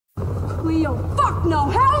Cleo, fuck no,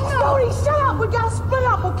 hell no! Jody, shut up! We gotta split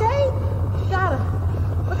up, okay? Gotta.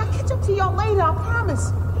 Look, I'll catch up to y'all later, I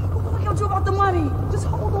promise. What we gonna do about the money? Just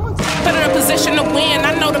hold on to it. Put in a position to win,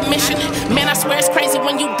 I know the mission. Man, I swear it's crazy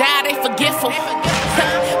when you die, they forgetful.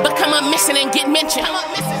 Become a mission and get mentioned.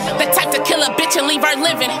 The type to kill a bitch and leave her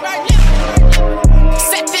living.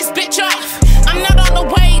 Set this bitch off. I'm not all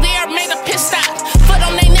the way there, made a piss stop. Foot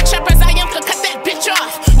on they neck sharp as I am, could cut that bitch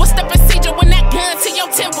off. What's the procedure when that gun to your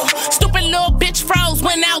temple? Stupid little bitch froze,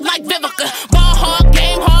 went out like Vivica. Ball hog,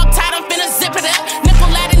 game hog, tied, I'm finna zip it up.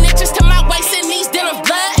 Nipple at an inches to my waist in these denim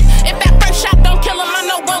blood. If that first shot don't kill him, I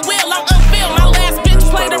know one will. I'm unfilled, my last bitch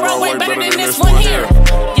played the wrong way better than this one here.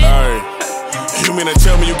 You mean to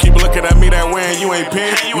tell me you keep looking at me that way and you ain't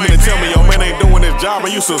paying? You mean to tell me your man ain't doing his job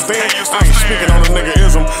and you still staying? I ain't speaking on a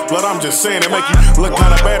nigga-ism, but I'm just saying it make you look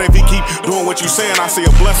kinda bad if he keep doing what you saying. I see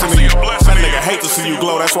a blessing in you. That nigga hate to see you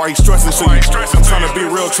glow, that's why he stressing to you. I'm trying to be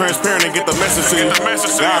real transparent and get the message to you.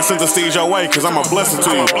 God sent Dsteez your way, cause I'm a blessing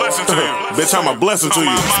to you. Bitch, I'm a blessing to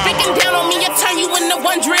you. Speaking down on me, I turn you into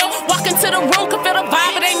one drill. Walk into the room, can feel the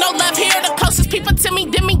vibe, it ain't no love here. The closest people to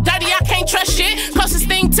me did me dirty, I can't trust shit.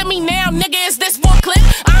 Closest thing to me now, nigga, is this clip.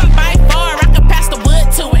 I'm by far, I can pass the wood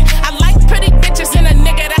to it. I like pretty bitches and a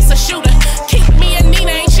nigga that's a shooter. Keep me and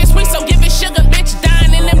Nina ain't shit sweet, so give it sugar. Bitch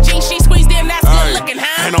dying in them jeans, she squeezed in, that's good looking,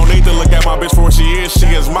 huh? Ain't no need to look at my bitch for what she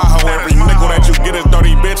is my hoe. Every nickel that you get is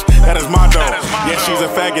dirty, bitch, that is my dough. Yes, she's a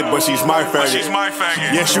faggot, but she's my faggot.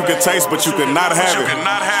 Yes, you can taste, but you cannot have it.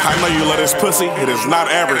 I know you love this pussy, it is not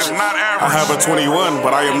average. I have a 21,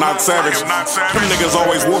 but I am not savage. Them niggas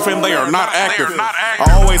always wolfing, they are not active. I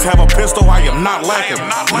always have a pistol, I am not lacking.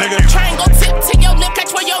 Nigga. Triangle tip to your lip,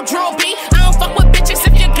 catch where your drill be. I don't fuck with bitches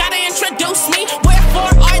if you gotta introduce me.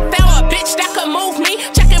 Wherefore art thou a bitch that could move me?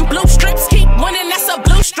 Checking blue strips, keep winning, that's a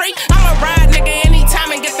blue streak. I'ma ride nigga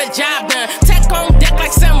anytime and get the job done. Tech on deck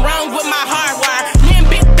like something wrong with my hardwire. Me and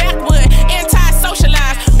Big Backwood,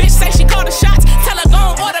 anti-socialized. Bitch say she called the shots, tell her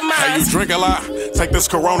gon' order mine. Hey, you drink a lot? Take this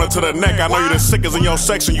Corona to the neck. I know you the sickest in your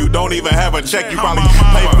section, you don't even have a check. You probably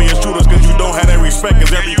pay for your shooters cause you don't have that respect.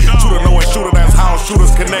 Cause every shooter know a shooter, that's how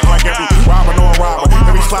shooters connect. Like every robber know a robber,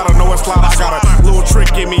 every slider know a slider. I got a little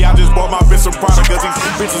trick in me, I just bought my bitch some product. Cause these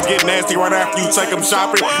bitches get nasty right after you take them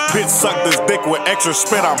shopping. Bitch suck this dick with extra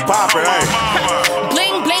spit, I'm popping, hey.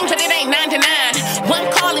 Bling bling, but it ain't 99. One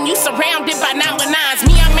call and you surrounded by 919s.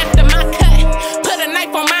 Me, I'm after my cut. Put a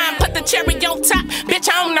knife on mine, put the cherry on top. Bitch,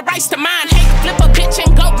 I own the rights to mine. Hey, flip a bitch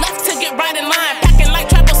and go left to get right in line. Packing like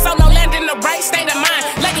travel solo, land in the right state of mind.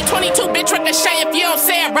 Ladii 22, bitch, ricochet if you don't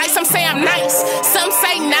say it right. Some say I'm nice, some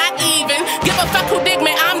say not even. Give a fuck who dig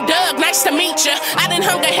me, I'm Doug, nice to meet ya. I done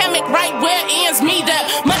hung a hammock right where ends meet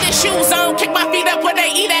up. Mother shoes on, kick my feet up where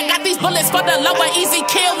they eat at. Got these bullets for the lower, easy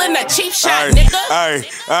kill and the cheap shot, nigga.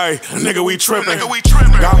 Hey, nigga, we trippin'.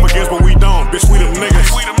 God forgives, but we don't, bitch, we them niggas.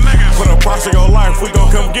 Put a price on your life, we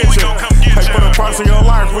gon' come get you. Hey, put a price on your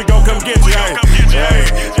life, we gon' come get you.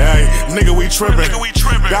 Hey, nigga, we trippin'.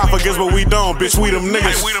 God forgives, but we don't, bitch, we them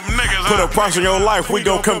niggas. Put a price on your life, we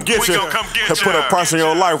gon' come get you. Hey, put a price on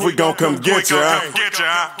your life, we gon' come get you.